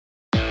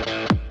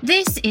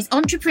This is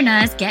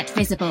Entrepreneurs Get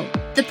Visible,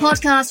 the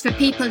podcast for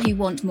people who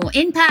want more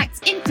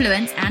impact,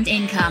 influence, and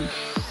income.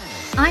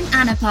 I'm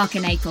Anna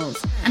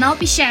Parker-Naples, and I'll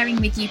be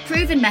sharing with you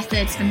proven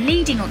methods from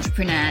leading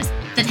entrepreneurs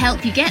that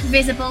help you get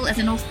visible as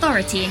an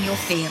authority in your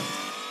field.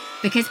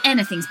 Because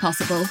anything's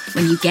possible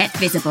when you get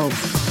visible.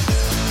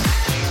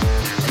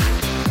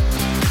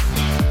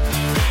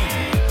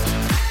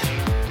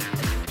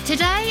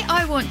 Today,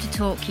 I want to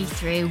talk you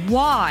through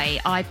why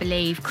I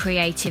believe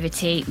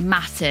creativity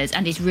matters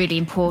and is really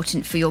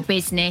important for your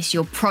business,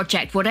 your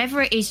project,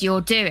 whatever it is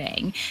you're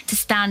doing to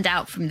stand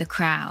out from the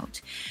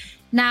crowd.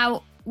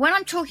 Now, when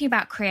I'm talking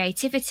about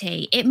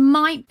creativity, it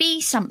might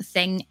be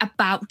something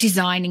about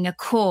designing a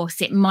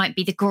course. It might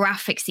be the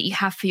graphics that you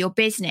have for your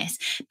business,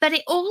 but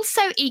it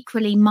also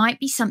equally might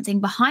be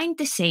something behind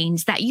the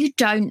scenes that you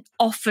don't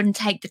often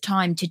take the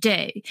time to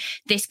do.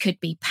 This could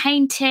be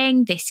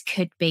painting, this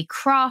could be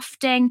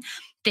crafting,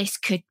 this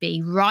could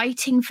be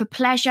writing for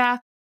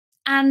pleasure.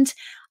 And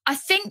I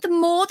think the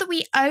more that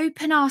we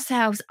open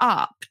ourselves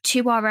up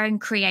to our own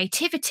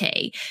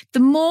creativity, the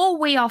more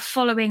we are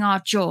following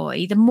our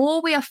joy, the more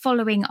we are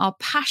following our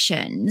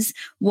passions,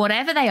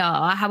 whatever they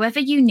are, however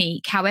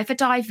unique, however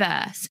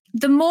diverse,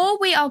 the more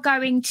we are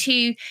going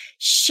to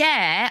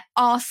share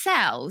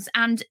ourselves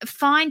and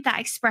find that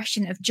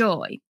expression of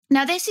joy.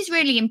 Now, this is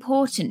really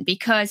important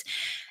because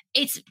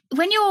it's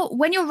when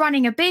you're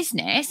running a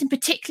business, and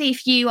particularly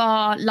if you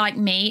are like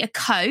me, a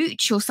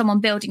coach or someone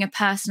building a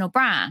personal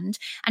brand,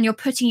 and you're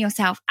putting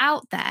yourself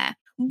out there,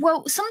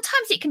 well,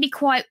 sometimes it can be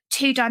quite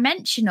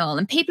two-dimensional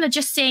and people are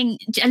just seeing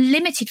a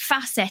limited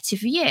facet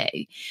of you.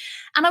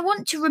 And I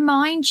want to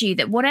remind you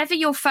that whatever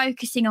you're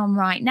focusing on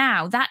right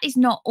now, that is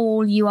not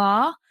all you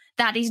are.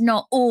 That is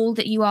not all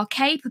that you are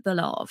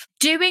capable of.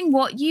 Doing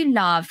what you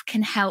love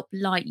can help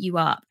light you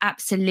up.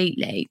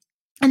 Absolutely.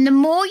 And the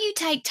more you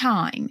take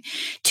time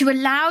to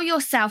allow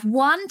yourself,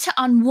 one, to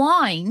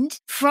unwind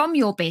from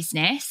your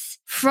business,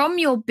 from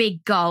your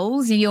big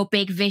goals and your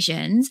big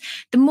visions,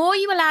 the more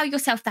you allow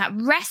yourself that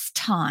rest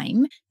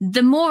time,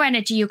 the more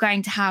energy you're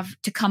going to have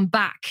to come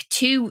back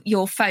to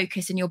your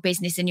focus and your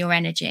business and your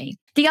energy.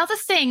 The other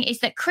thing is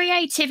that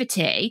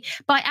creativity,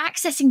 by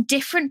accessing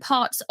different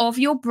parts of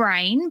your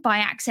brain, by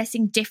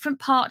accessing different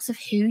parts of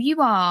who you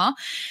are,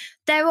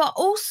 there are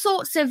all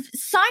sorts of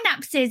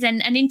synapses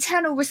and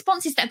internal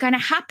responses that are going to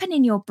happen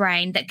in your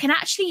brain that can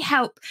actually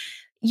help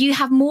you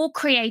have more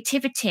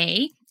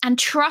creativity and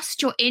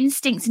trust your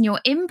instincts and your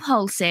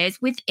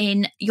impulses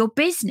within your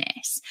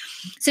business.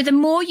 So the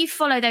more you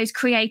follow those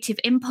creative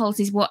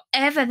impulses,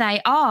 whatever they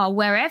are,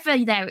 wherever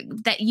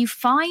that you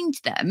find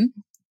them,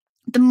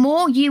 the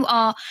more you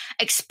are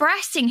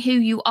expressing who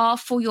you are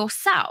for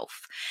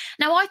yourself.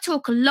 Now, I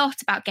talk a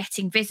lot about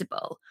getting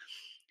visible.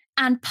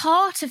 And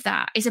part of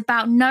that is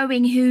about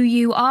knowing who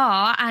you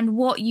are and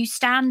what you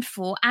stand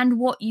for and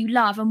what you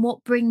love and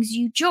what brings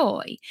you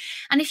joy.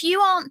 And if you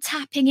aren't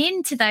tapping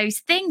into those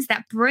things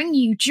that bring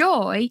you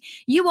joy,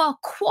 you are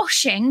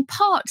quashing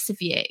parts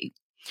of you.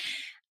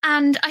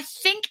 And I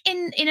think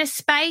in a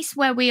space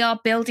where we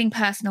are building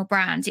personal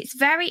brands, it's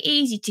very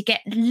easy to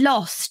get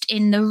lost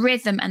in the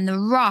rhythm and the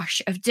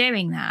rush of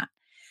doing that.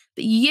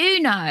 But you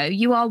know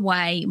you are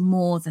way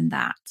more than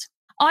that.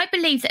 I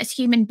believe that as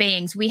human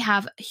beings, we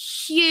have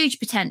huge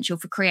potential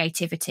for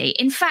creativity.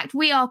 In fact,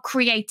 we are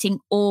creating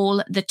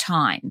all the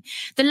time.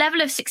 The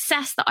level of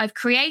success that I've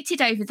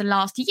created over the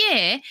last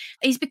year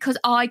is because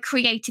I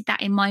created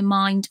that in my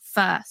mind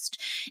first.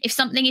 If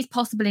something is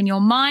possible in your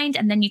mind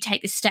and then you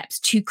take the steps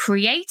to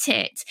create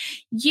it,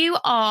 you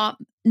are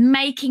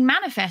making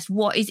manifest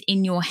what is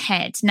in your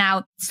head.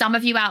 Now, some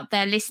of you out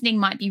there listening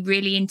might be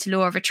really into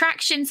law of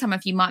attraction. Some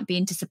of you might be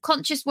into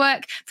subconscious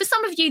work. For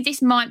some of you,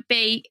 this might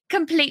be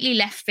completely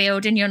left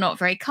field and you're not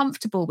very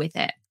comfortable with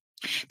it.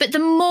 But the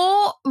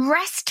more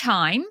rest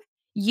time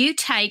you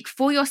take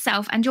for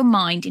yourself and your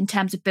mind in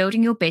terms of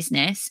building your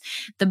business,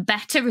 the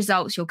better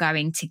results you're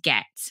going to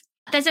get.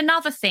 There's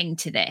another thing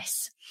to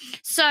this.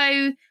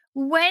 So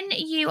when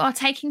you are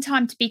taking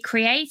time to be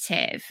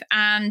creative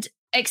and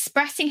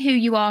expressing who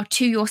you are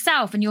to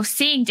yourself and you're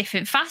seeing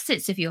different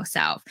facets of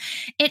yourself,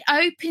 it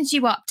opens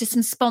you up to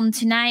some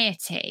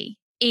spontaneity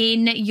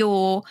in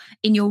your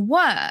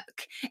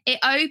work. It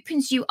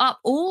opens you up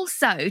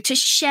also to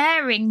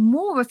sharing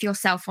more of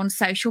yourself on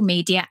social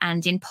media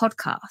and in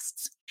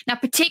podcasts. Now,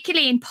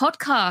 particularly in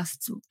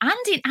podcasts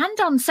and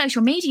on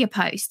social media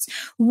posts,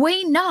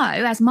 we know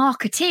as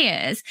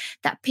marketeers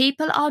that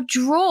people are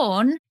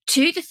drawn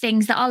to the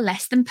things that are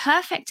less than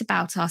perfect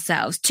about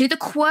ourselves, to the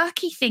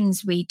quirky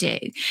things we do,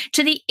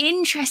 to the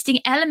interesting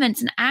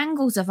elements and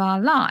angles of our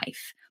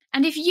life.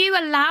 And if you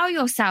allow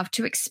yourself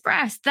to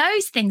express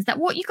those things, that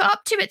what you got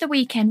up to at the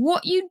weekend,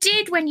 what you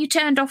did when you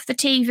turned off the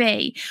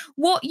TV,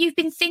 what you've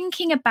been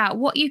thinking about,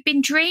 what you've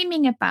been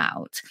dreaming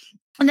about,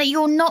 and that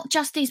you're not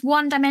just this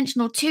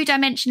one-dimensional,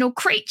 two-dimensional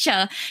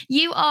creature.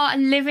 You are a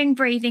living,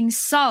 breathing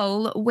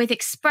soul with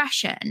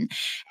expression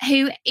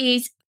who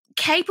is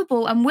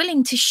capable and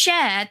willing to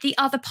share the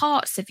other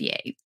parts of you.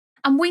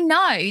 And we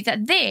know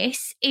that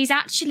this is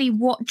actually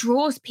what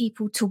draws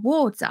people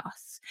towards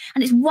us.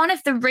 And it's one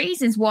of the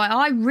reasons why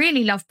I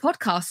really love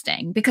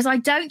podcasting, because I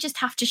don't just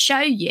have to show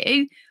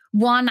you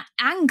one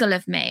angle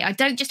of me. I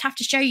don't just have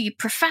to show you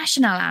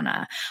professional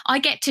Anna. I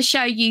get to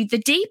show you the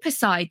deeper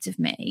sides of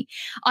me.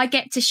 I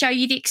get to show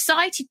you the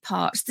excited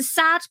parts, the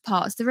sad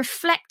parts, the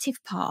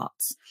reflective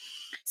parts.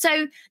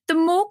 So the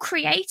more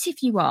creative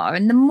you are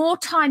and the more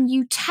time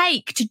you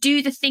take to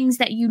do the things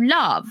that you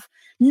love,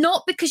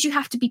 not because you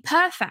have to be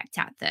perfect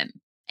at them.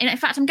 And in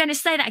fact, I'm going to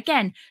say that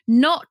again,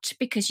 not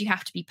because you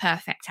have to be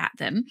perfect at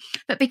them,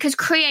 but because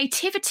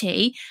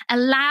creativity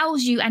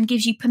allows you and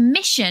gives you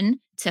permission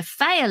to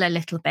fail a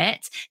little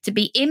bit, to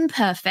be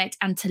imperfect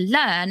and to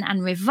learn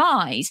and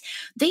revise.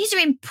 These are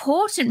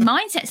important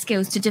mindset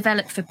skills to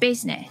develop for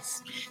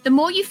business. The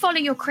more you follow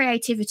your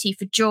creativity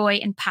for joy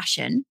and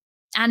passion,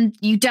 and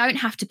you don't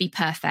have to be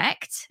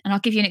perfect, and I'll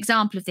give you an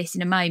example of this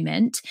in a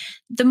moment,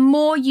 the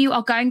more you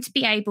are going to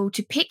be able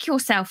to pick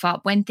yourself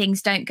up when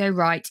things don't go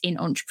right in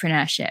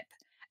entrepreneurship.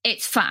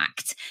 It's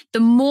fact. The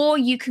more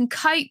you can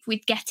cope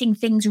with getting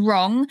things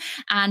wrong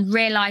and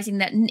realizing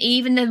that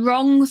even the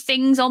wrong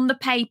things on the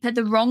paper,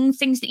 the wrong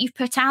things that you've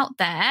put out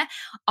there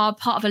are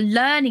part of a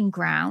learning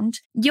ground,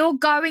 you're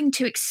going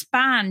to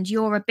expand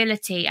your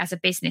ability as a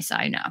business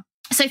owner.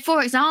 So,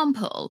 for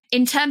example,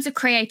 in terms of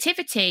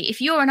creativity, if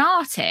you're an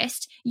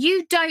artist,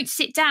 you don't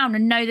sit down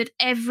and know that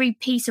every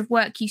piece of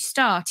work you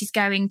start is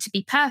going to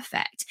be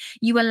perfect.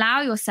 You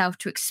allow yourself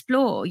to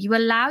explore. You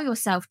allow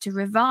yourself to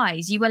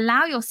revise. You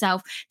allow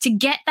yourself to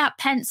get that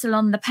pencil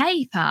on the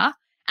paper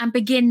and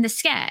begin the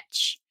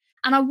sketch.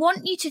 And I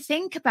want you to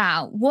think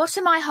about, what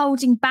am I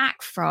holding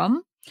back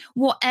from?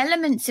 What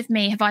elements of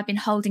me have I been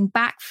holding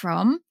back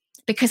from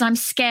because I'm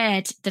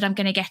scared that I'm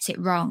going to get it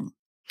wrong?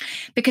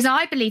 Because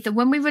I believe that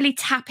when we really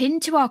tap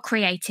into our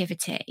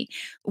creativity,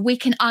 we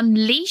can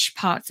unleash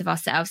parts of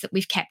ourselves that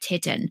we've kept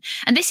hidden.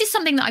 And this is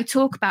something that I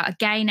talk about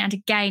again and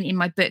again in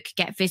my book,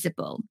 Get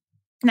Visible.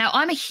 Now,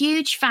 I'm a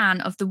huge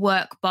fan of the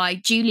work by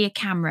Julia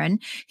Cameron,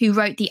 who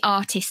wrote The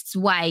Artist's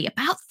Way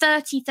about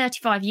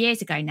 35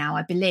 years ago now,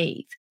 I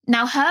believe.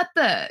 Now, her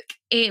book,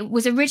 it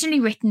was originally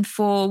written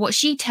for what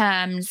she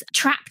terms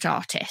trapped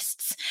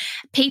artists,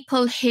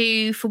 people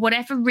who, for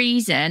whatever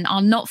reason,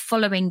 are not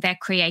following their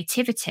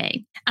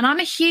creativity. And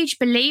I'm a huge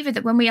believer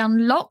that when we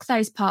unlock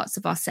those parts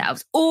of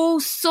ourselves, all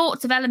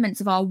sorts of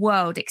elements of our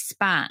world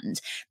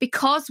expand,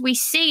 because we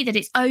see that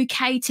it's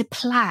okay to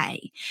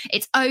play.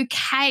 It's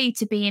okay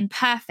to be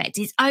imperfect.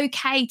 It's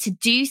okay to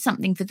do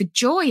something for the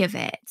joy of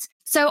it.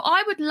 So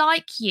I would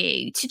like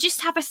you to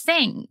just have a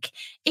think.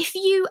 If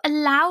you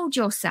allowed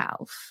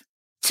yourself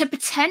to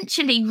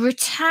potentially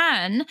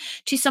return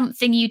to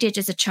something you did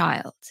as a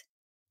child,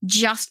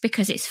 just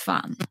because it's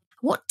fun,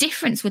 what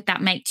difference would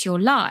that make to your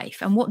life?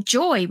 And what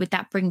joy would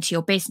that bring to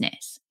your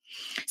business?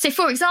 So,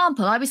 for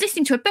example, I was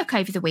listening to a book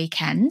over the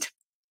weekend,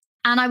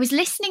 and I was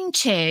listening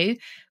to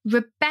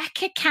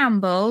Rebecca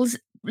Campbell's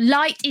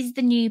Light is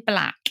the New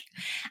Black.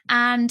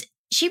 And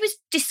she was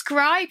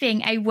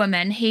describing a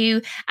woman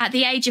who, at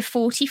the age of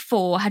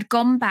 44, had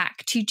gone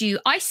back to do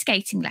ice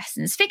skating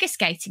lessons, figure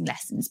skating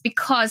lessons,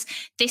 because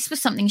this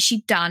was something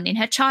she'd done in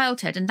her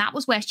childhood. And that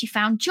was where she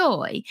found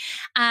joy.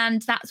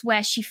 And that's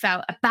where she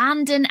felt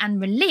abandon and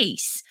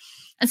release.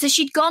 And so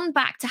she'd gone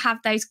back to have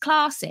those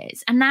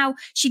classes. And now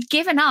she'd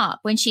given up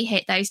when she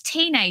hit those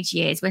teenage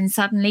years, when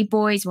suddenly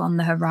boys were on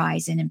the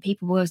horizon and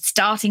people were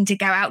starting to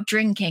go out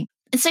drinking.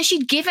 And so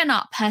she'd given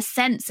up her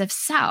sense of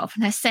self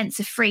and her sense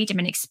of freedom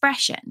and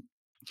expression.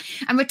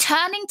 And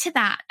returning to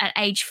that at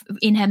age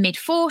in her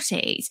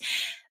mid-40s,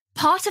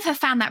 part of her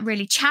found that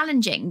really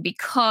challenging,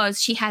 because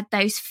she had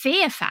those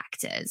fear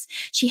factors.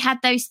 She had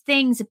those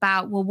things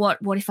about, well,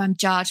 what if I'm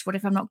judged? What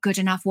if I'm not good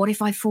enough? What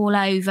if I fall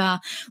over?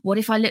 What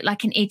if I look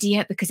like an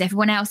idiot because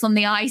everyone else on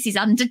the ice is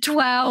under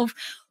 12?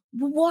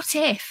 What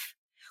if?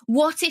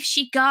 What if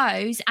she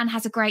goes and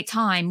has a great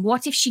time?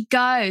 What if she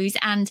goes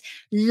and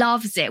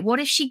loves it?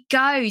 What if she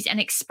goes and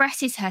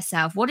expresses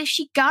herself? What if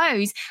she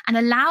goes and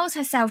allows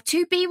herself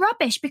to be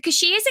rubbish? Because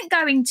she isn't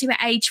going to,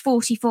 at age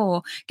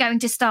 44, going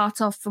to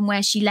start off from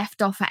where she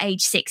left off at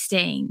age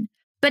 16.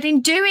 But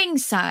in doing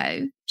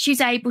so, she's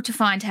able to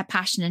find her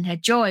passion and her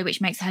joy, which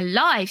makes her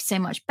life so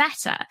much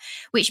better,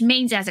 which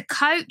means as a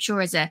coach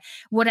or as a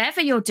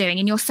whatever you're doing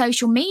in your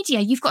social media,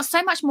 you've got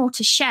so much more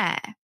to share.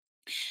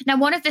 Now,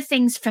 one of the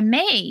things for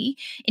me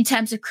in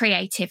terms of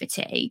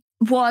creativity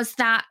was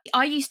that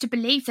I used to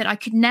believe that I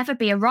could never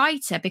be a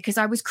writer because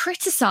I was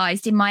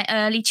criticized in my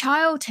early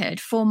childhood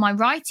for my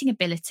writing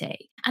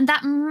ability. And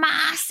that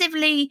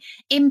massively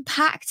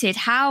impacted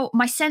how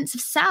my sense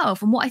of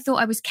self and what I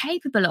thought I was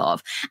capable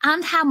of,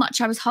 and how much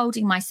I was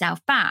holding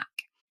myself back.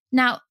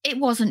 Now, it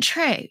wasn't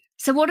true.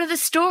 So what are the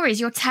stories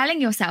you're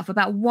telling yourself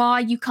about why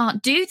you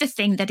can't do the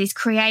thing that is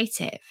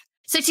creative?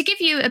 So to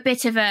give you a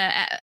bit of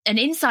an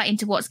insight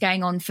into what's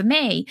going on for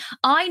me,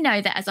 I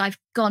know that as I've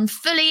gone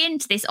fully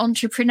into this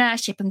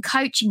entrepreneurship and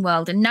coaching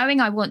world and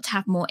knowing I want to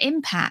have more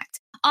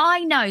impact,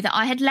 I know that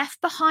I had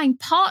left behind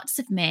parts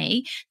of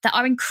me that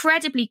are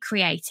incredibly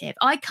creative.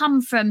 I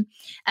come from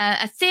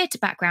a theatre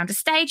background, a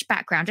stage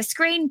background, a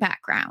screen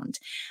background,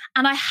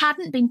 and I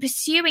hadn't been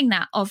pursuing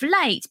that of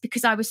late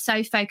because I was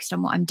so focused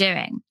on what I'm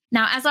doing.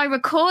 Now, as I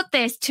record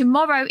this,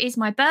 tomorrow is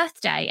my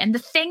birthday. And the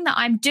thing that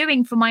I'm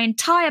doing for my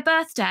entire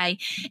birthday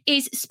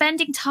is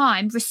spending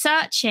time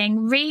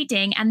researching,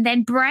 reading, and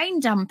then brain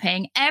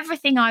dumping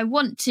everything I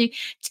want to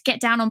get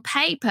down on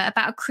paper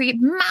about a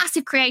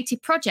massive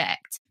creative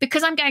project,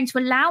 because I'm going to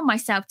allow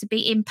myself to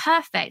be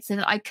imperfect so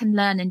that I can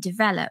learn and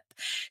develop.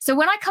 So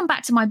when I come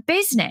back to my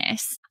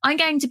business, I'm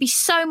going to be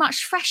so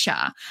much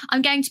fresher.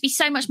 I'm going to be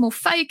so much more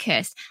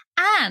focused.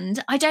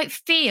 And I don't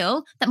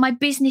feel that my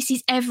business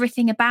is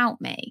everything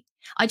about me.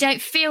 I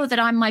don't feel that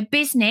I'm my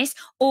business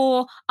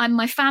or I'm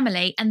my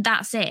family and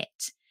that's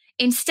it.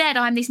 Instead,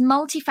 I'm this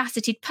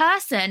multifaceted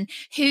person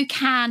who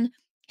can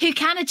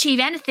achieve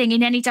anything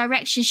in any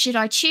direction should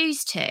I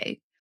choose to.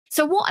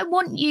 So what I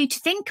want you to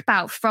think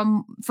about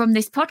from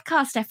this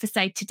podcast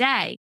episode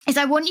today is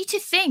I want you to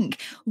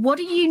think, what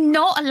are you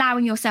not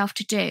allowing yourself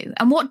to do?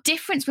 And what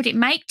difference would it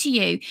make to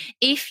you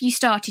if you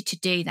started to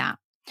do that?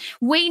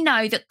 We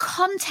know that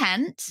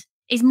content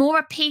is more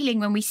appealing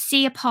when we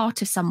see a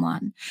part of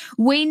someone.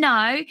 We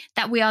know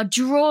that we are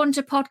drawn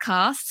to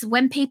podcasts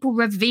when people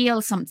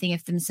reveal something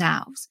of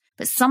themselves.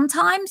 But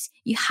sometimes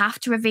you have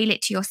to reveal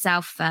it to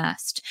yourself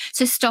first.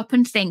 So stop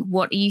and think,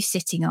 what are you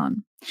sitting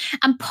on?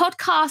 And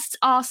podcasts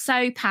are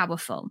so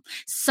powerful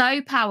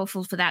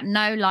for that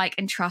know, like,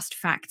 and trust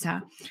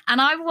factor.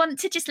 And I want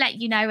to just let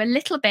you know a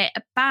little bit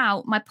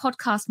about my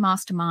podcast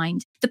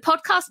mastermind. The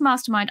podcast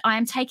mastermind I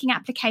am taking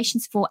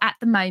applications for at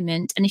the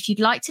moment. And if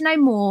you'd like to know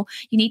more,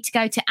 you need to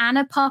go to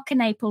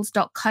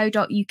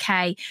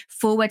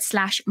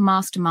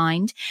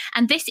annaparker-naples.co.uk/mastermind.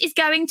 And this is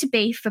going to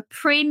be for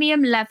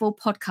premium level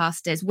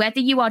podcasters,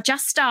 whether you are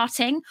just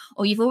starting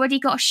or you've already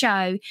got a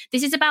show.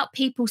 This is about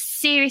people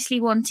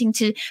seriously wanting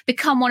to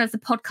become one of the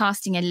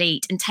podcasting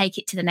elite and take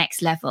it to the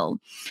next level.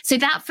 So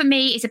that for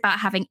me is about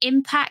having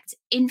impact,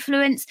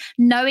 influence,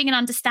 knowing and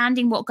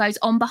understanding what goes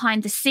on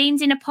behind the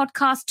scenes in a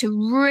podcast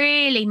to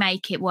really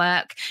make it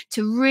work,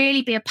 to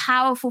really be a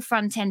powerful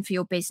front end for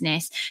your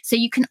business so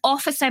you can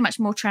offer so much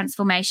more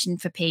transformation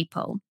for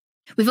people.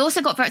 We've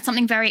also got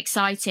something very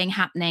exciting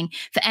happening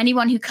for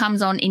anyone who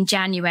comes on in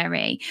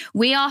January.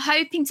 We are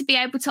hoping to be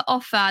able to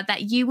offer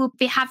that you will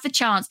have the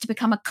chance to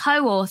become a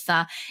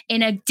co-author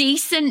in a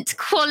decent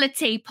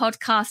quality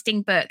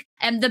podcasting book.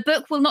 And the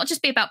book will not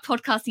just be about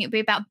podcasting, it'll be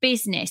about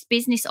business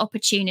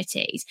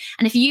opportunities.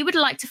 And if you would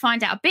like to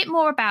find out a bit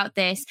more about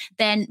this,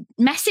 then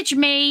message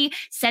me,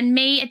 send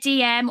me a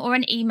DM or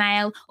an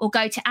email, or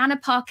go to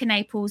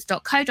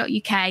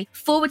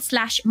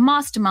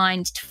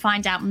annaparker-naples.co.uk/mastermind to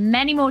find out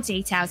many more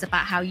details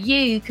about how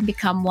you can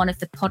become one of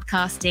the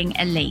podcasting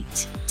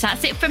elite. So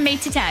that's it from me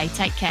today.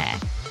 Take care.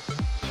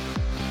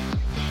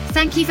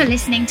 Thank you for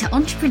listening to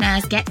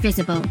Entrepreneurs Get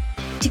Visible.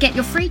 To get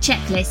your free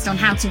checklist on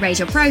how to raise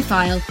your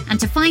profile and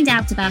to find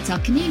out about our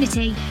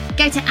community,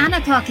 go to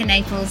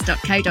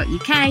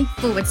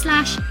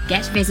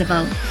annaparker-naples.co.uk/get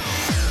visible.